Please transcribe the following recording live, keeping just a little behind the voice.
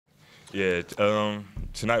Yeah,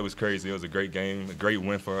 tonight was crazy. It was a great game, a great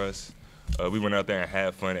win for us. We went out there and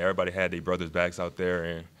had fun. Everybody had their brothers' backs out there,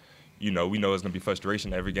 and we know it's gonna be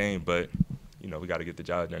frustration every game, but we got to get the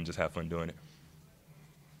job done and just have fun doing it.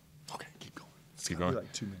 Okay, keep going. Let's keep going.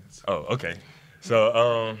 Like 2 minutes. Oh, okay.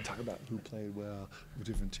 So talk about who played well, what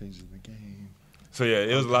different changes in the game. So yeah,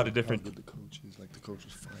 it was a lot of different. How good the coaches, like the coach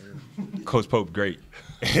was fired. Coach Pope, great.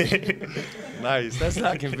 Nice. That's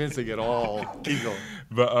not convincing at all. Keep going.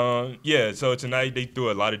 But yeah, so tonight they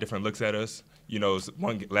threw a lot of different looks at us.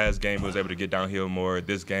 Last game was able to get downhill more.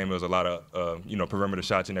 This game was a lot of perimeter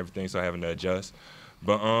shots and everything, so having to adjust.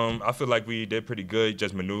 But I feel like we did pretty good,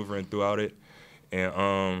 just maneuvering throughout it.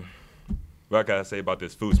 And what I gotta say about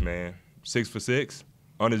this Foose, man, 6 for 6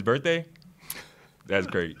 on his birthday. That's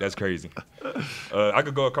great. That's crazy. I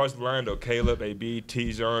could go across the line though. Caleb, AB,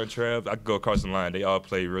 Tijon, Trev. I could go across the line. They all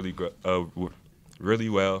play really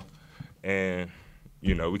well, and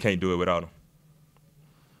we can't do it without them.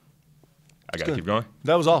 I gotta keep going.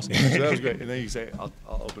 That was awesome. So that was great. And then you say, "I'll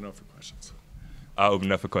open up for questions." I'll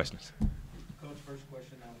open up for questions. Coach, first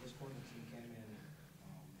question. This point the team came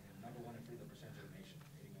in number 1 in free throw percentage of the nation,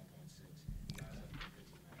 81.6. You guys have a good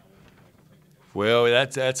team, man. How would you like to play the Well,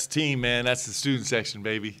 that's team, man. That's the student section,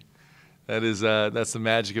 baby. That's the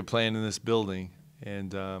magic of playing in this building,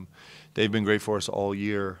 and they've been great for us all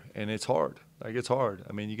year. And it's hard. It's hard.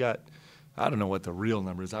 I mean, you got. I don't know what the real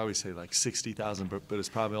number is. I always say like 60,000, but it's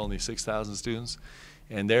probably only 6,000 students.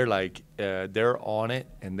 And they're they're on it,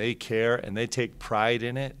 and they care, and they take pride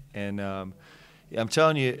in it. And I'm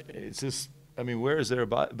telling you, it's just, where is there a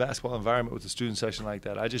basketball environment with a student section like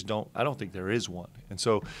that? I don't think there is one. And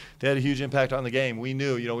so they had a huge impact on the game. We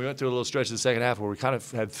knew, we went through a little stretch in the second half where we kind of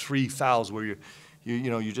had 3 fouls where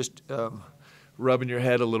you just rubbing your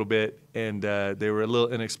head a little bit, and they were a little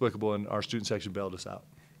inexplicable, and our student section bailed us out.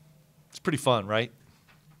 It's pretty fun, right?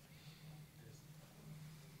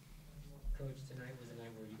 Coach, tonight was a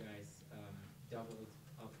night where you guys doubled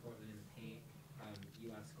up Portland in the paint.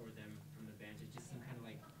 You outscored them from the bench. It just seemed kind of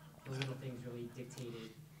like the little things really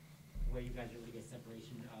dictated where you guys really get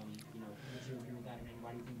separation. Would you agree with that? And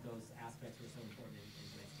why do you think those aspects were so important in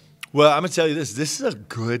tonight's game? Well, I'm going to tell you this. This is a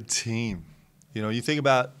good team. You think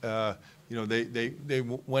about they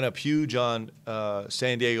went up huge on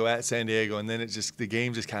San Diego at San Diego, and then the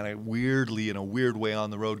game just kind of weirdly, in a weird way,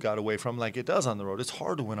 on the road got away from like it does on the road. It's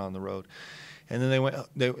hard to win on the road, and then they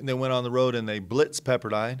went on the road and they blitzed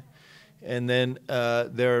Pepperdine, and then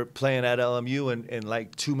they're playing at LMU, and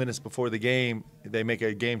like 2 minutes before the game, they make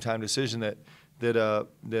a game time decision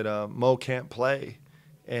that Mo can't play,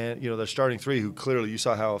 and they're starting 3, who clearly you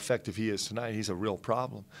saw how effective he is tonight. He's a real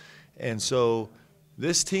problem. And so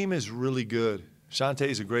this team is really good.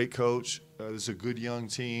 Shantae's a great coach. This is a good young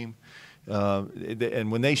team.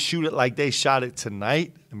 And when they shoot it like they shot it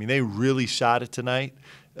tonight, they really shot it tonight,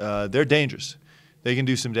 they're dangerous. They can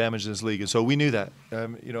do some damage in this league. And so we knew that.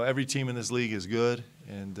 Every team in this league is good.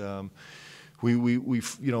 And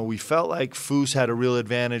we felt like Foose had a real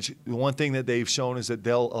advantage. The one thing that they've shown is that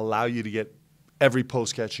they'll allow you to get every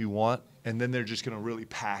post catch you want, and then they're just going to really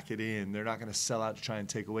pack it in. They're not going to sell out to try and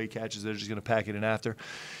take away catches. They're just going to pack it in after.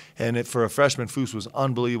 And for a freshman, Foose was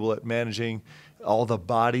unbelievable at managing all the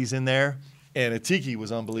bodies in there. And Atiki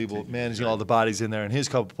was unbelievable at managing all the bodies in there. And his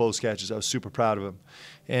couple post catches, I was super proud of him.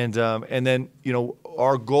 And then,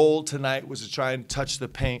 our goal tonight was to try and touch the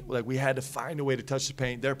paint. Like, we had to find a way to touch the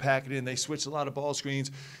paint. They're packing in. They switched a lot of ball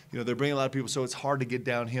screens. They're bringing a lot of people, so it's hard to get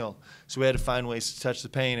downhill. So we had to find ways to touch the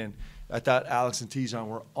paint. And I thought Alex and Tijon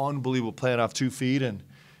were unbelievable playing off 2 feet and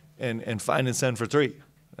find and send for 3.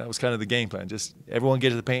 That was kind of the game plan. Just everyone get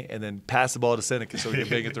to the paint and then pass the ball to Seneca so we can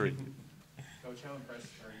make a 3. Coach, how impressed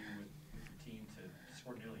are you with your team to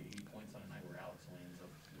score nearly 80 points on a night where Alex lands up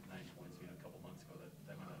with 9 points? A couple months ago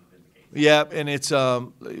that might not have been the case. Yeah, and it's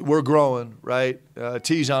we're growing, right?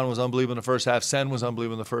 Tijon was unbelievable in the first half. Sen was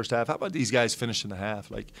unbelievable in the first half. How about these guys finishing the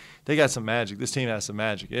half? Like, they got some magic. This team has some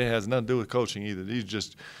magic. It has nothing to do with coaching either. These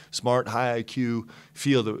just smart, high IQ,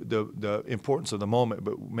 feel the importance of the moment.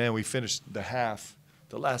 But, man, we finished the half,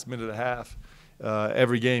 the last minute of the half.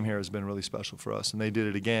 Every game here has been really special for us, and they did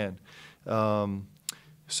it again.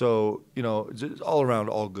 So, just all around,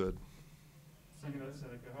 all good. Seneca,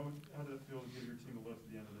 how did it feel to give your team a lift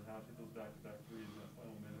at the end of the half? Hit those back-to-back threes in that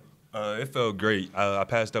final minute. It felt great. I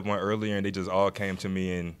passed up one earlier, and they just all came to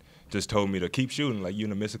me and just told me to keep shooting. Like, you're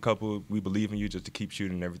going to miss a couple. We believe in you, just to keep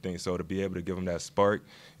shooting and everything. So to be able to give them that spark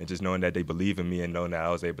and just knowing that they believe in me and knowing that I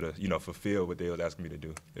was able to, fulfill what they was asking me to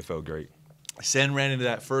do, it felt great. Sen ran into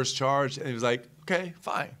that first charge, and he was like, okay,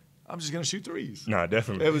 fine. I'm just going to shoot threes. Nah,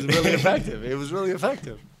 definitely. It was really effective. It was really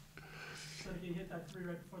effective. Seneca, he hit that three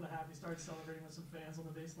right before the half. He started celebrating with some fans on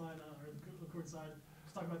the baseline or the court side.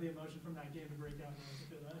 Just talk about the emotion from that game to break out.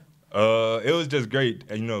 It was just great.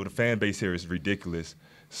 And, the fan base here is ridiculous.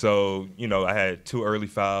 So, I had 2 early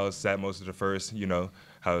fouls, sat most of the first,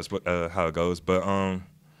 how it goes. But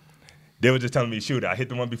they were just telling me, shoot it. I hit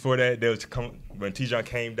the one before that. When T-John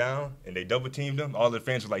came down and they double teamed him, all the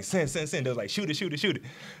fans were like, send. They was like, shoot it.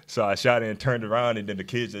 So I shot it and turned around, and then the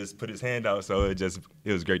kid just put his hand out. So it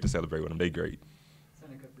was great to celebrate with them. They great.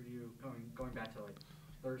 Seneca, for you, going back to like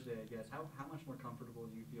Thursday, I guess, how much more comfortable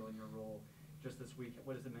do you feel in your role just this week?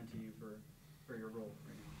 What has it meant to you for your role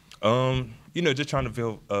right now? Just trying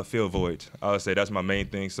to fill voids. I would say that's my main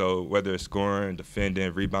thing. So whether it's scoring,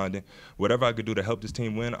 defending, rebounding, whatever I could do to help this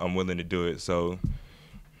team win, I'm willing to do it. So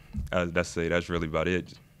that's really about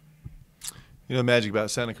it. The magic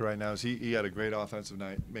about Seneca right now is he had a great offensive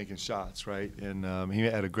night making shots, right? And he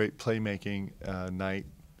had a great playmaking night.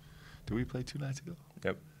 Did we play 2 nights ago?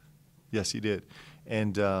 Yep. Yes, he did.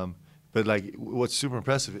 And but like what's super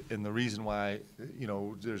impressive, and the reason why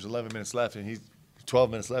there's 11 minutes left and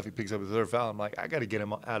 12 minutes left, he picks up his 3rd foul. I'm like, I got to get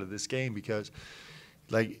him out of this game because,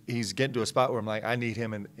 like, he's getting to a spot where I'm like, I need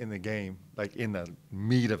him in the game, like in the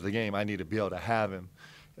meat of the game. I need to be able to have him.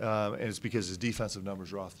 And it's because his defensive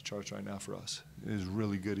numbers are off the charts right now for us. It is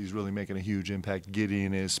really good. He's really making a huge impact.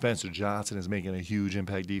 Gideon is. Spencer Johnson is making a huge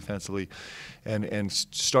impact defensively. And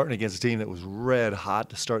starting against a team that was red hot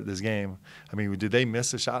to start this game. I mean, did they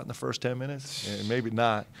miss a shot in the first 10 minutes? Maybe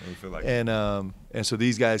not. Feel like and so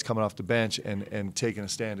these guys coming off the bench and taking a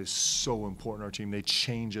stand is so important to our team. They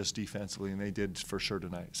change us defensively, and they did for sure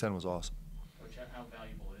tonight. Sen was awesome. Coach, how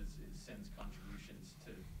valuable is Sen's contributions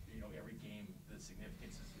to every game? The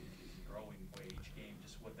significance is growing by each game.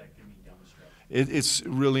 Just what that can mean down the stretch. It's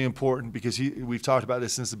really important because we've talked about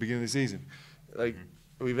this since the beginning of the season. Like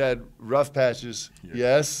we've had rough patches,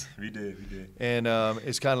 yes. We did. And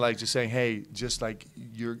it's kind of like just saying, hey, just like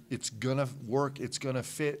it's gonna work, it's gonna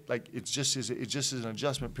fit. Like it just is an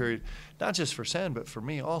adjustment period, not just for Sen, but for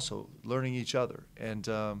me also, learning each other.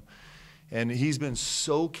 And he's been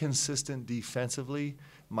so consistent defensively,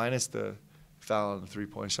 minus the foul on the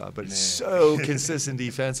 3-point shot, but so consistent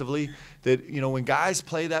defensively that when guys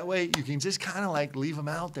play that way, you can just kind of like leave them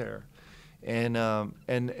out there. And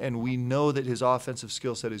we know that his offensive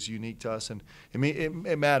skill set is unique to us, and I mean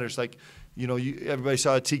it matters. Like everybody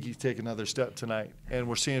saw Tiki take another step tonight, and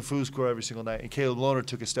we're seeing Fu score every single night, and Caleb Lohner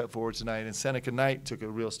took a step forward tonight, and Seneca Knight took a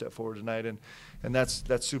real step forward tonight, and that's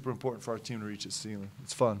super important for our team to reach its ceiling.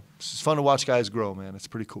 It's fun. It's fun to watch guys grow, man. It's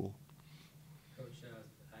pretty cool. Coach,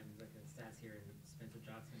 I'm looking at the stats here, and Spencer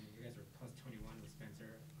Johnson, you guys were plus 21 with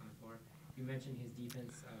Spencer on the floor. You mentioned his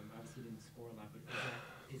defense. Obviously, didn't score a lot, but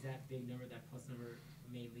is that big number, that plus number,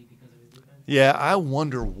 mainly because of his defense? Yeah, I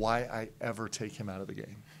wonder why I ever take him out of the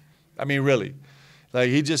game. I mean, really, like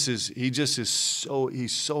he's so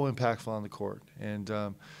impactful on the court,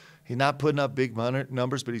 and he's not putting up big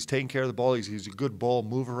numbers, but he's taking care of the ball. He's a good ball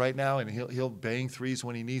mover right now, and he'll bang threes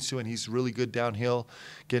when he needs to, and he's really good downhill,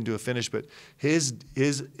 getting to a finish. But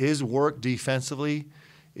his work defensively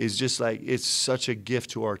is just like it's such a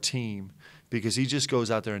gift to our team because he just goes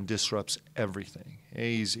out there and disrupts everything.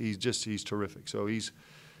 He's terrific. So he's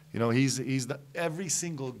every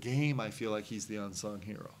single game I feel like he's the unsung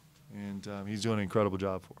hero. And he's doing an incredible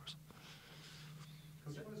job for us.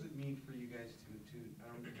 Coach, what does it mean for you guys to I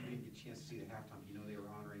don't think you didn't get a chance to see the halftime. They were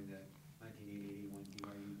honoring the 1981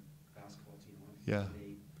 BYU basketball team. Yeah.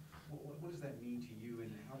 What does that mean to you,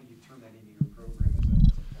 and how do you turn that into your program as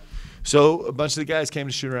a So a bunch of the guys came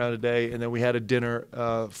to shoot around today, and then we had a dinner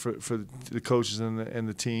for the coaches and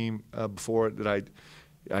the team before it that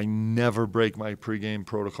I never break my pregame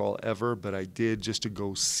protocol ever, but I did just to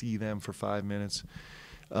go see them for 5 minutes.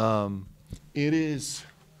 It is,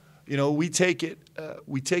 we take it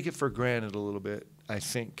for granted a little bit, I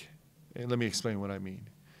think. And let me explain what I mean.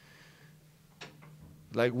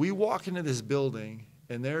 Like we walk into this building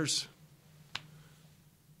and there's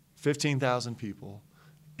 15,000 people,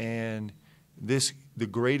 and the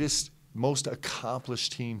greatest, most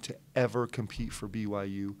accomplished team to ever compete for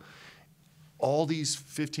BYU. All these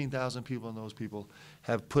 15,000 people and those people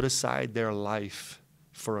have put aside their life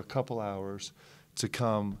for a couple hours to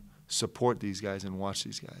come support these guys and watch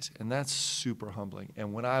these guys. And that's super humbling.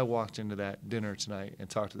 And when I walked into that dinner tonight and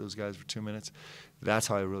talked to those guys for 2 minutes, that's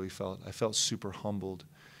how I really felt. I felt super humbled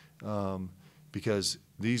because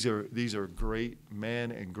these are great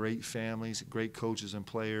men and great families, great coaches and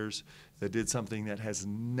players that did something that has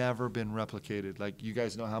never been replicated. Like you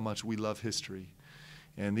guys know how much we love history.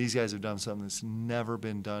 And these guys have done something that's never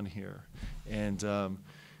been done here. And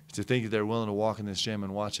to think that they're willing to walk in this gym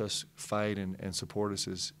and watch us fight and support us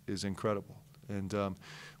is incredible. And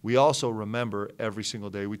we also remember every single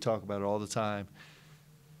day, we talk about it all the time,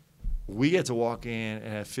 we get to walk in and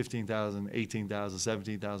have 15,000, 18,000,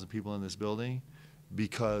 17,000 people in this building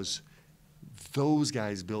because those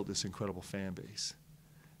guys built this incredible fan base.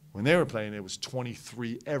 When they were playing, it was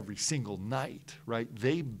 23 every single night, right?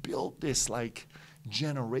 They built this like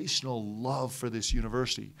generational love for this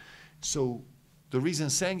university. So the reason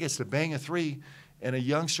Sen gets to bang a three and a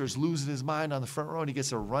youngster's losing his mind on the front row and he gets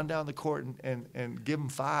to run down the court and give him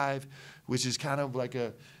 5, which is kind of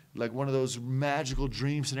like one of those magical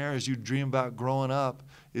dream scenarios you dream about growing up,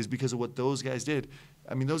 is because of what those guys did.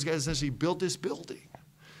 I mean, those guys essentially built this building.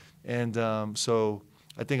 And so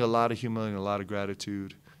I think a lot of humility and a lot of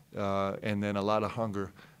gratitude, and then a lot of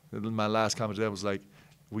hunger. My last comment to them was like,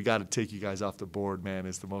 we got to take you guys off the board, man.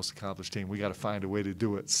 It's the most accomplished team. We got to find a way to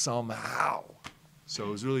do it somehow. So it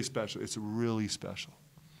was really special. It's really special.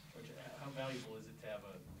 Coach, how valuable is it to have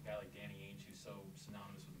a guy like Danny Ainge, who's so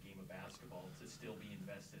synonymous with the game of basketball, to still be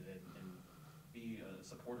invested in and be a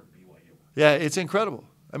supporter of BYU? Yeah, it's incredible.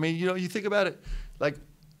 I mean, you know, you think about it. Like,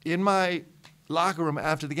 in my locker room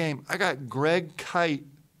after the game, I got Greg Kite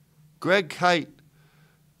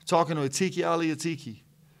talking to Atiki.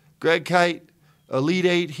 Greg Kite, Elite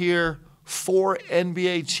 8 here, 4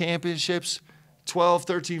 NBA championships, 12,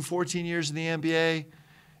 13, 14 years in the NBA.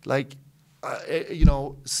 Like, you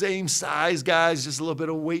know, same size guys, just a little bit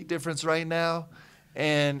of weight difference right now.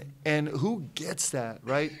 And who gets that,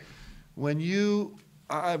 right?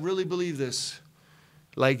 I really believe this,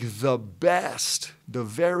 like the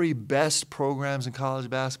very best programs in college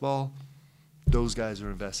basketball, those guys are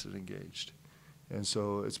invested and engaged. And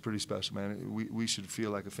so it's pretty special, man. We should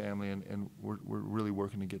feel like a family, and we're really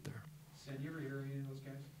working to get there. Sen, you ever hear of any of those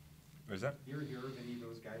guys? What is that? You ever hear of any of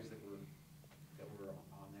those guys that were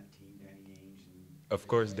on that team, Danny Ainge? Of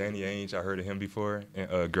course, Danny Ainge. I heard of him before,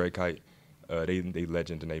 and Greg Kite. They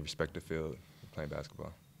legend and they respect the field playing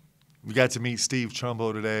basketball. We got to meet Steve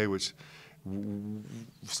Trumbo today, which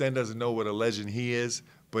Sen doesn't know what a legend he is,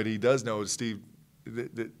 but he does know Steve.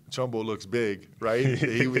 That Trumbo looks big, right?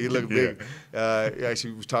 He looked big.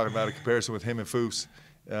 Actually, we was talking about a comparison with him and Foose,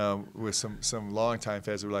 with some longtime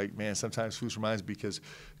fans who were like, man, sometimes Foose reminds me because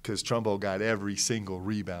Trumbo got every single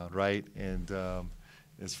rebound, right? And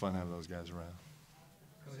it's fun having those guys around.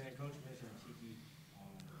 Coach mentioned Tiki.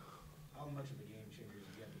 How much of a game changer is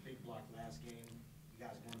he? You had the big block last game. You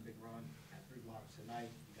guys going a big run. Had 3 blocks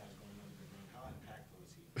tonight. You guys going another big run. How impactful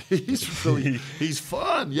is he? He's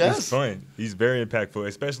fun, yes. He's fun. He's very impactful,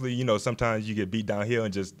 especially, you know, sometimes you get beat downhill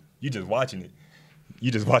and you just watching it.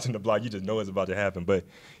 You just watching the block. You just know it's about to happen. But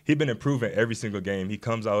he's been improving every single game. He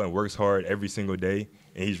comes out and works hard every single day,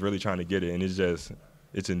 and he's really trying to get it. And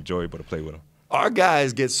it's enjoyable to play with him. Our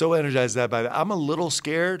guys get so energized by that. I'm a little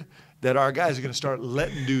scared that our guys are going to start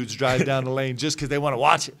letting dudes drive down the lane just because they want to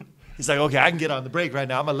watch it. He's like, okay, I can get on the break right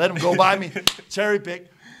now. I'm going to let him go by me, cherry pick.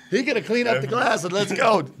 He's going to clean up the glass and let's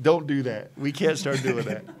go. Don't do that. We can't start doing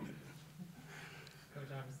that. Coach,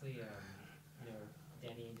 obviously, you know,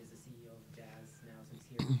 Danny Ainge is the CEO of Jazz now since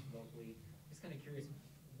here locally. Just kind of curious,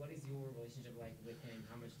 what is your relationship like with him?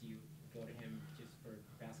 How much do you go to him just for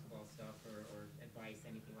basketball stuff or advice,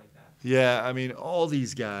 anything like that? Yeah, I mean, all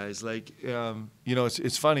these guys, like, you know,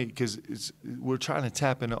 it's funny because we're trying to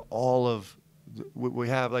tap into all of what we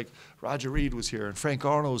have. Like, Roger Reed was here and Frank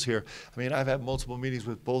Arnold was here. I mean, I've had multiple meetings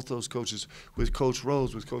with both those coaches, with Coach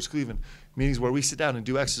Rose, with Coach Cleveland, meetings where we sit down and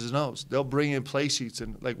do X's and O's. They'll bring in play sheets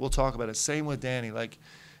and, like, we'll talk about it. Same with Danny. Like,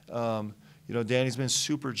 you know, Danny's been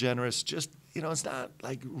super generous. Just, you know, it's not,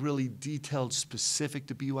 like, really detailed specific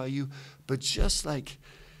to BYU, but just, like,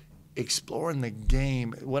 exploring the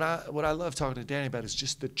game. What I love talking to Danny about is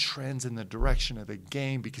just the trends and the direction of the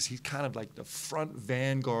game, because he's kind of like the front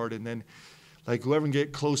vanguard, and then like whoever can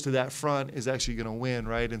get close to that front is actually going to win,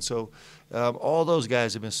 right? And so all those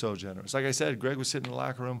guys have been so generous. Like I said, Greg was sitting in the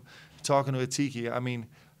locker room talking to Atiki. I mean,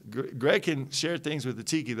 Greg can share things with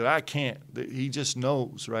Atiki that I can't. That he just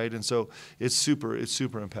knows, right? And so it's super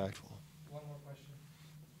impactful. One more question.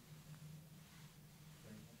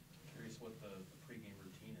 Curious what the pregame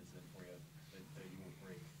routine is then for you that you won't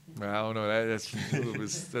break. I don't know. That's a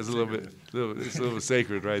little bit. It's a little bit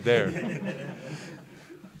sacred right there.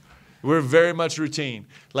 We're very much routine.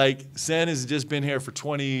 Like, Sen has just been here for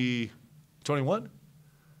 21 games.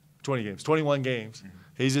 Mm-hmm.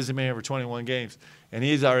 He's just been here for 21 games. And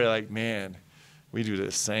he's already like, man, we do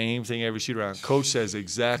the same thing every shoot around. Coach says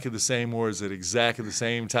exactly the same words at exactly the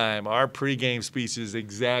same time. Our pregame speech is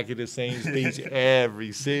exactly the same speech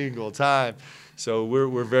every single time. So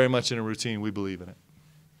we're very much in a routine. We believe in it.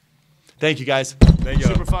 Thank you, guys. Thank you.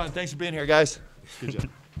 Super fun. Thanks for being here, guys. Good job.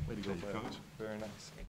 Way to go, Coach. Very nice.